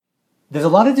There's a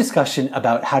lot of discussion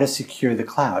about how to secure the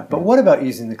cloud, but what about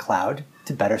using the cloud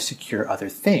to better secure other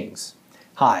things?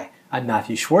 Hi, I'm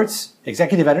Matthew Schwartz,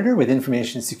 Executive Editor with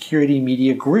Information Security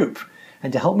Media Group.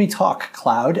 And to help me talk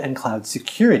cloud and cloud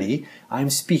security, I'm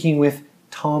speaking with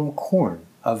Tom Korn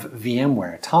of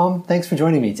VMware. Tom, thanks for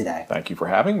joining me today. Thank you for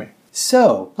having me.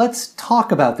 So let's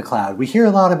talk about the cloud. We hear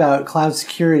a lot about cloud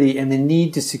security and the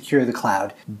need to secure the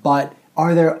cloud, but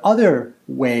are there other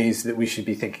ways that we should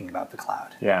be thinking about the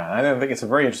cloud? Yeah, I think it's a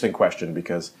very interesting question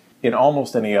because in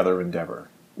almost any other endeavor,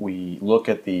 we look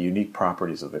at the unique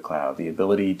properties of the cloud, the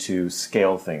ability to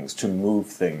scale things, to move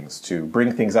things, to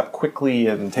bring things up quickly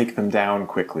and take them down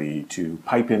quickly, to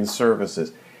pipe in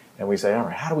services. And we say, all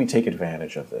right, how do we take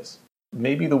advantage of this?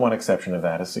 Maybe the one exception of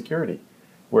that is security,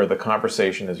 where the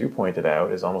conversation, as you pointed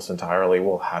out, is almost entirely,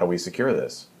 well, how do we secure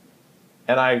this?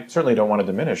 And I certainly don't want to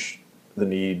diminish the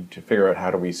need to figure out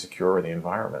how do we secure the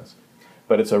environments.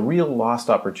 But it's a real lost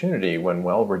opportunity when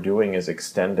what we're doing is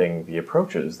extending the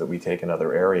approaches that we take in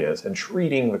other areas and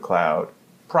treating the cloud,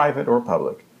 private or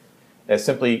public, as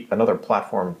simply another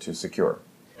platform to secure.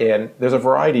 And there's a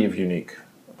variety of unique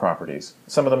properties.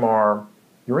 Some of them are,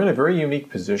 you're in a very unique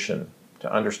position to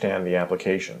understand the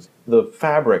applications. The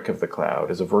fabric of the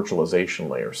cloud is a virtualization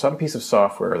layer, some piece of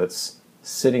software that's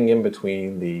sitting in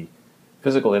between the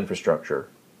physical infrastructure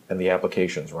and the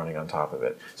applications running on top of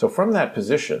it. So from that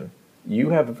position, you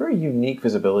have a very unique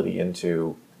visibility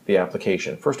into the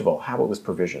application. First of all, how it was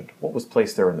provisioned, what was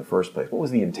placed there in the first place, what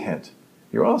was the intent.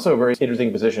 You're also in a very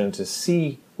interesting position to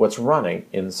see what's running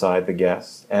inside the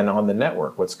guests and on the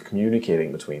network, what's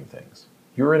communicating between things.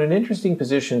 You're in an interesting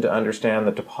position to understand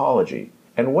the topology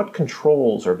and what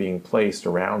controls are being placed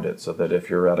around it so that if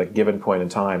you're at a given point in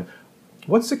time,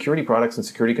 what security products and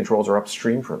security controls are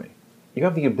upstream from me. You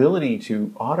have the ability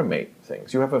to automate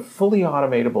things. You have a fully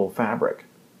automatable fabric.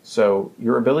 So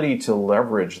your ability to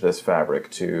leverage this fabric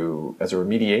as a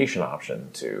remediation option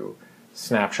to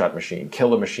snapshot machine,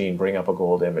 kill a machine, bring up a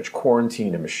gold image,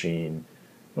 quarantine a machine,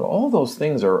 all those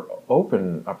things are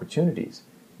open opportunities.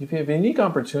 You have a unique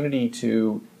opportunity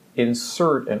to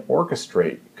insert and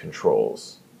orchestrate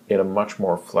controls in a much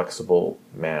more flexible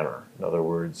manner. In other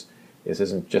words, this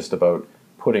isn't just about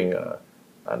putting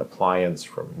an appliance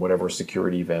from whatever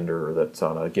security vendor that's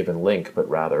on a given link, but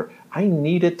rather I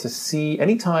need it to see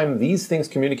anytime these things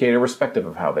communicate irrespective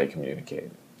of how they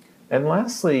communicate. And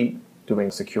lastly, doing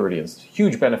security, and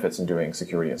huge benefits in doing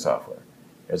security in software.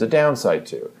 There's a downside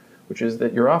too, which is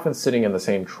that you're often sitting in the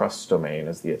same trust domain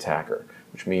as the attacker,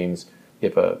 which means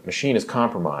if a machine is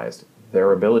compromised,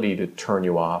 their ability to turn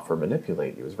you off or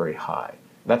manipulate you is very high.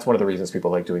 That's one of the reasons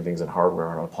people like doing things in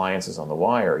hardware and appliances on the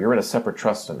wire. You're in a separate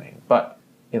trust domain. But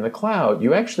in the cloud,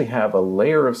 you actually have a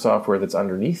layer of software that's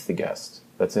underneath the guest,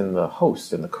 that's in the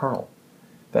host, in the kernel,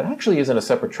 that actually is in a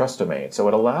separate trust domain. So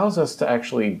it allows us to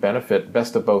actually benefit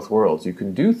best of both worlds. You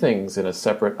can do things in a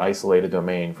separate, isolated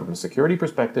domain from a security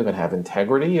perspective and have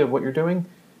integrity of what you're doing,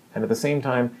 and at the same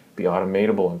time, be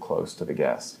automatable and close to the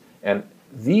guest. And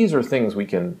these are things we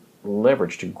can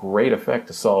leverage to great effect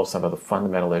to solve some of the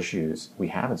fundamental issues we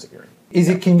have in security. Is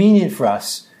it convenient for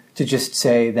us to just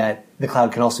say that the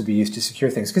cloud can also be used to secure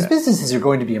things? Because businesses are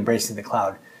going to be embracing the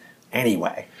cloud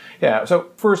anyway. Yeah, so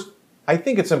first, I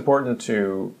think it's important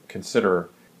to consider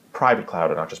private cloud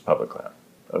and not just public cloud.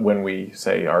 When we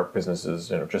say our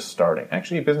businesses are just starting,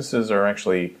 actually businesses are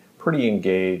actually pretty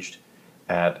engaged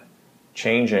at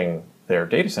changing their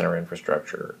data center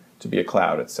infrastructure to be a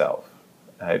cloud itself.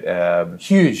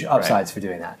 Huge upsides for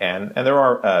doing that. And there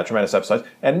are tremendous upsides.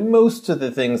 And most of the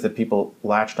things that people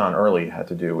latched on early had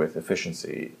to do with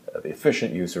efficiency, the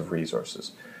efficient use of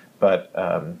resources. But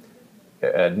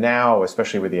now,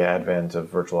 especially with the advent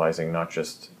of virtualizing not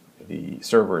just the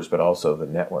servers, but also the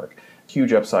network,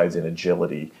 huge upsides in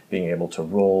agility, being able to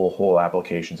roll whole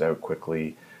applications out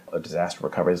quickly, disaster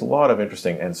recovery. There's a lot of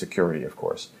interesting, and security, of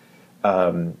course.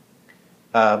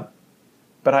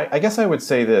 But I guess I would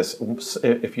say this,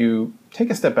 if you take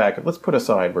a step back, let's put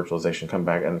aside virtualization, come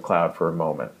back in the cloud for a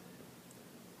moment.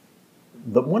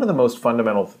 One of the most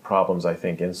fundamental problems, I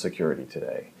think, in security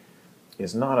today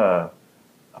is not a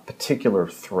particular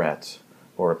threat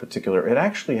or it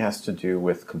actually has to do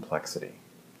with complexity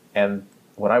and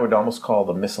what I would almost call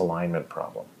the misalignment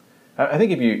problem. I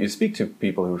think if you speak to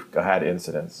people who've had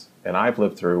incidents, and I've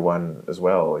lived through one as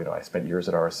well, I spent years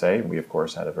at RSA, and we, of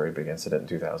course, had a very big incident in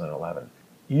 2011.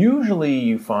 Usually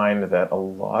you find that a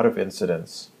lot of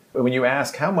incidents, when you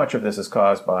ask how much of this is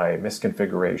caused by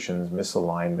misconfigurations,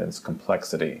 misalignments,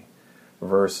 complexity,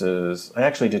 versus I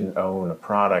actually didn't own a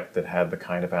product that had the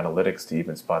kind of analytics to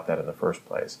even spot that in the first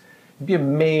place. You'd be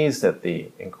amazed at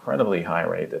the incredibly high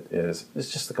rate that is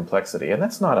just the complexity. And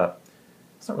that's not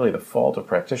it's not really the fault of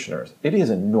practitioners. It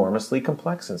is enormously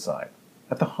complex inside.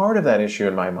 At the heart of that issue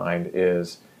in my mind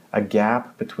is a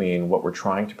gap between what we're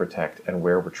trying to protect and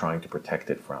where we're trying to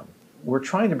protect it from. We're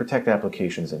trying to protect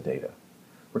applications and data.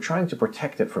 We're trying to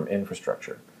protect it from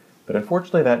infrastructure. But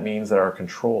unfortunately, that means that our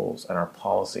controls and our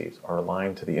policies are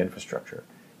aligned to the infrastructure.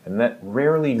 And that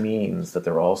rarely means that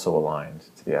they're also aligned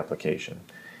to the application.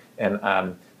 And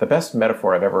the best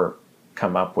metaphor I've ever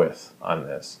come up with on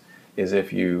this is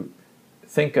if you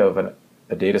think of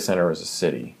a data center as a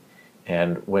city,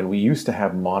 and when we used to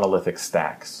have monolithic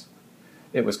stacks,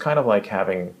 it was kind of like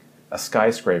having a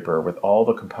skyscraper with all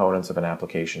the components of an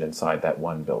application inside that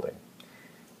one building.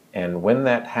 And when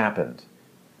that happened,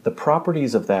 the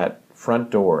properties of that front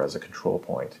door as a control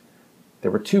point,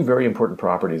 there were two very important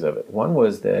properties of it. One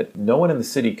was that no one in the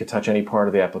city could touch any part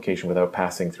of the application without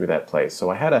passing through that place. So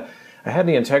I had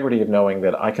the integrity of knowing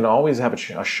that I can always have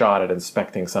a shot at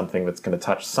inspecting something that's going to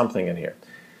touch something in here.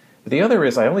 But the other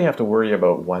is I only have to worry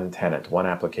about one tenant, one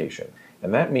application.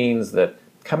 And that means that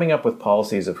coming up with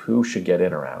policies of who should get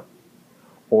in or out,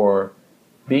 or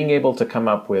being able to come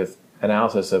up with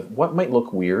analysis of what might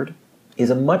look weird,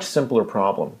 is a much simpler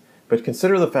problem. But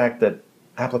consider the fact that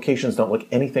applications don't look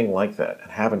anything like that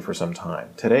and haven't for some time.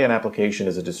 Today, an application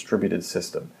is a distributed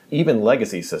system. Even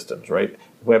legacy systems, right?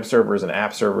 Web servers and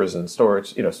app servers and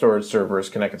storage servers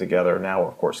connected together. Now,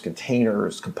 of course,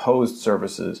 containers, composed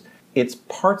services. It's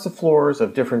parts of floors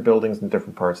of different buildings in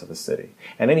different parts of the city.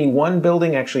 And any one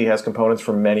building actually has components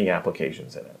from many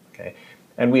applications in it, okay?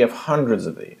 And we have hundreds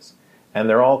of these. And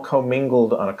they're all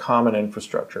commingled on a common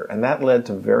infrastructure. And that led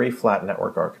to very flat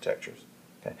network architectures.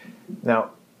 Okay?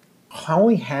 Now, how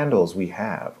many handles we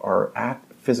have are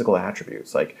physical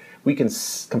attributes. Like we can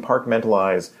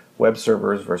compartmentalize web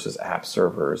servers versus app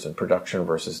servers and production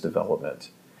versus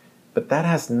development. But that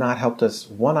has not helped us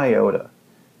one iota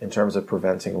in terms of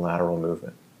preventing lateral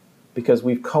movement, because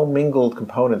we've commingled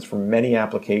components from many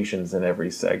applications in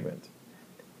every segment.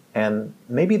 And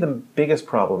maybe the biggest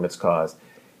problem it's caused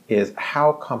is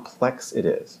how complex it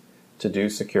is to do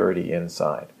security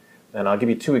inside. And I'll give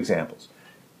you two examples.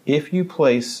 If you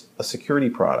place a security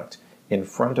product in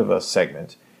front of a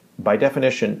segment, by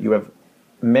definition, you have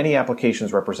many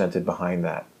applications represented behind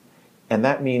that. And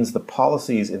that means the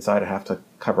policies inside have to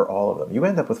cover all of them. You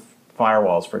end up with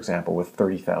firewalls, for example, with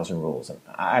 30,000 rules. And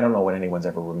I don't know when anyone's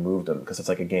ever removed them, because it's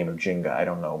like a game of Jenga. I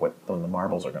don't know when the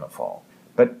marbles are going to fall.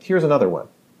 But here's another one.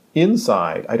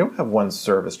 Inside, I don't have one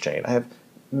service chain. I have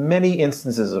many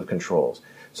instances of controls.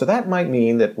 So that might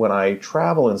mean that when I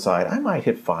travel inside, I might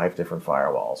hit 5 different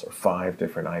firewalls or 5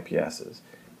 different IPSs.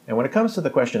 And when it comes to the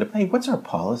question of, hey, what's our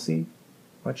policy?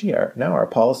 Well, gee, now our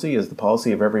policy is the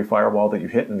policy of every firewall that you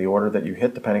hit in the order that you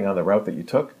hit, depending on the route that you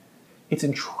took. It's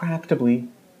intractably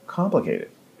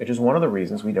complicated, which is one of the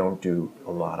reasons we don't do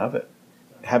a lot of it.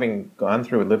 Having gone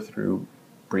through and lived through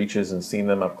breaches and seen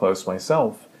them up close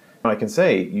myself, I can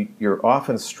say you're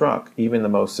often struck, even the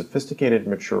most sophisticated,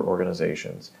 mature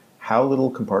organizations, how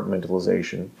little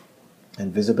compartmentalization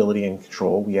and visibility and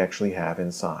control we actually have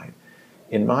inside.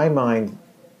 In my mind,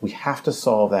 we have to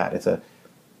solve that.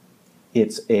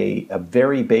 It's a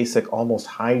very basic, almost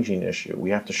hygiene issue.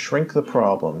 We have to shrink the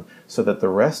problem so that the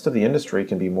rest of the industry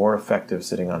can be more effective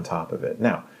sitting on top of it.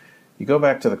 Now, you go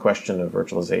back to the question of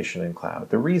virtualization in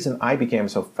cloud. The reason I became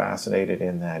so fascinated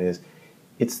in that is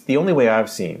it's the only way I've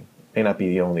seen, may not be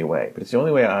the only way, but it's the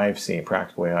only way I've seen,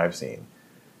 practical way I've seen,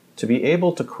 to be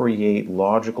able to create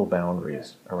logical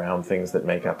boundaries around things that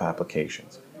make up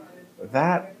applications.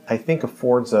 That, I think,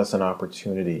 affords us an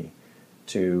opportunity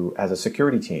to, as a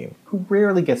security team, who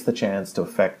rarely gets the chance to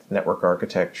affect network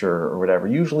architecture or whatever,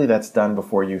 usually that's done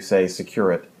before you say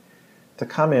secure it, to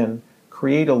come in,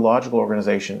 create a logical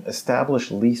organization, establish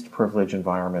least privilege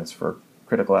environments for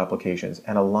critical applications,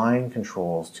 and align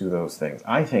controls to those things.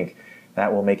 I think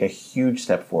that will make a huge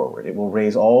step forward. It will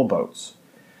raise all boats.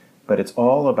 But it's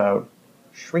all about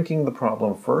shrinking the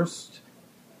problem first,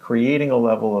 creating a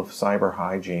level of cyber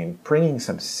hygiene, bringing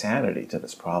some sanity to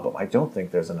this problem. I don't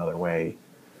think there's another way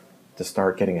to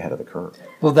start getting ahead of the curve.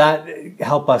 Will that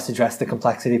help us address the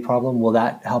complexity problem? Will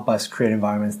that help us create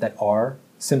environments that are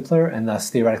simpler and thus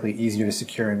theoretically easier to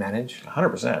secure and manage?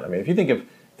 100%. I mean, if you think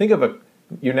of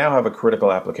you now have a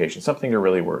critical application, something you're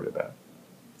really worried about.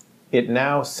 It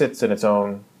now sits in its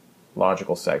own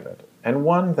logical segment, and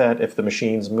one that if the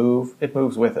machines move, it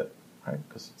moves with it, right?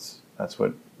 Because that's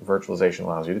what virtualization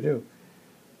allows you to do.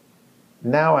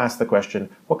 Now ask the question,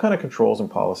 what kind of controls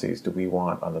and policies do we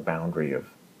want on the boundary of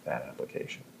that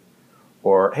application?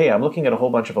 Or, hey, I'm looking at a whole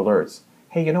bunch of alerts.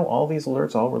 Hey, all these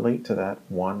alerts all relate to that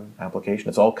one application.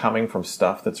 It's all coming from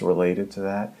stuff that's related to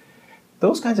that.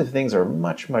 Those kinds of things are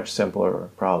much, much simpler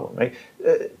problem. Right?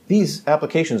 These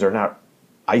applications are not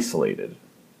isolated.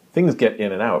 Things get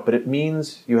in and out, but it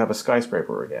means you have a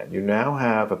skyscraper again. You now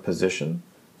have a position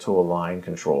to align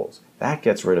controls. That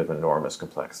gets rid of enormous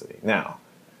complexity. Now,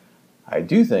 I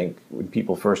do think when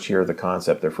people first hear the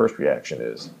concept, their first reaction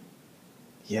is,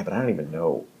 yeah, but I don't even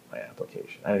know my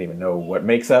application. I don't even know what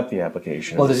makes up the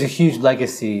application. Well, there's a huge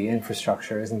legacy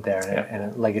infrastructure, isn't there,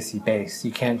 and a legacy base.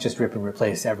 You can't just rip and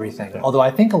replace everything. Yeah. Although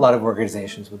I think a lot of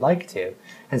organizations would like to,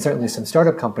 and certainly some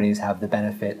startup companies have the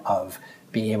benefit of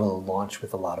being able to launch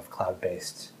with a lot of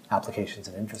cloud-based applications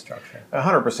and infrastructure.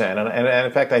 100%. And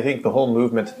in fact, I think the whole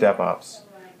movement to DevOps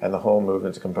and the whole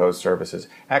movement to composed services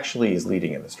actually is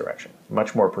leading in this direction.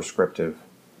 Much more prescriptive,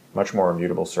 much more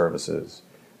immutable services.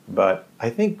 But I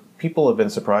think people have been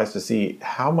surprised to see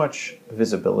how much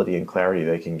visibility and clarity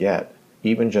they can get,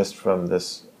 even just from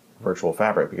this virtual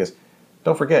fabric. Because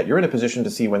don't forget, you're in a position to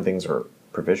see when things are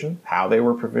provisioned, how they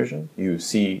were provisioned. You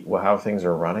see how things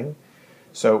are running.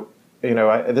 So,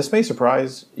 this may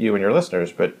surprise you and your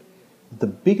listeners, but the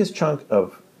biggest chunk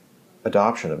of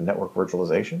adoption of network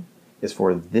virtualization is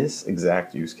for this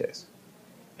exact use case.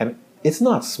 And it's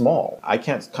not small. I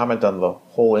can't comment on the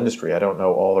whole industry. I don't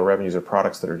know all the revenues or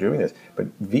products that are doing this. But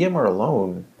VMware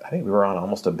alone, I think we were on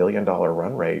almost $1 billion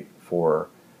run rate for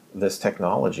this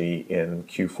technology in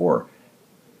Q4.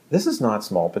 This is not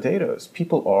small potatoes.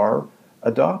 People are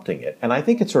adopting it. And I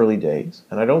think it's early days.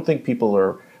 And I don't think people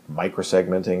are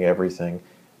microsegmenting everything.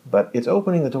 But it's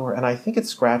opening the door. And I think it's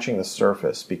scratching the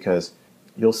surface, because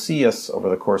you'll see us over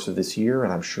the course of this year,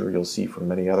 and I'm sure you'll see from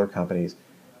many other companies,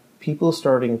 people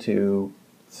starting to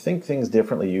think things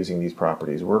differently using these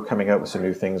properties. We're coming out with some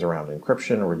new things around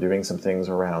encryption. We're doing some things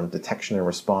around detection and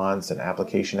response and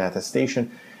application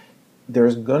attestation.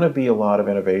 There's going to be a lot of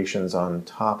innovations on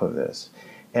top of this.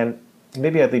 And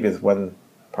maybe I'd leave you with one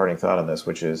parting thought on this,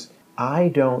 which is I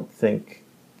don't think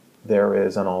there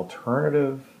is an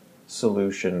alternative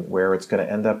solution where it's going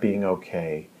to end up being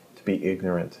okay to be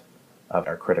ignorant of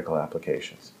our critical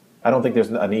applications. I don't think there's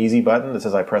an easy button that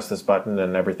says I press this button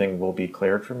and everything will be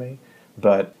cleared for me,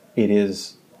 but it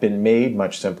has been made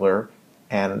much simpler,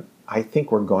 and I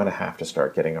think we're going to have to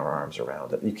start getting our arms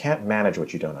around it. You can't manage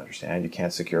what you don't understand. You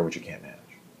can't secure what you can't manage.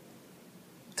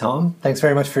 Tom, thanks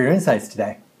very much for your insights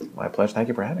today. My pleasure. Thank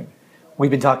you for having me. We've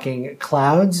been talking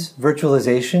clouds,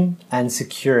 virtualization, and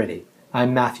security.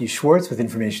 I'm Matthew Schwartz with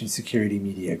Information Security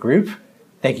Media Group.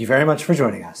 Thank you very much for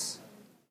joining us.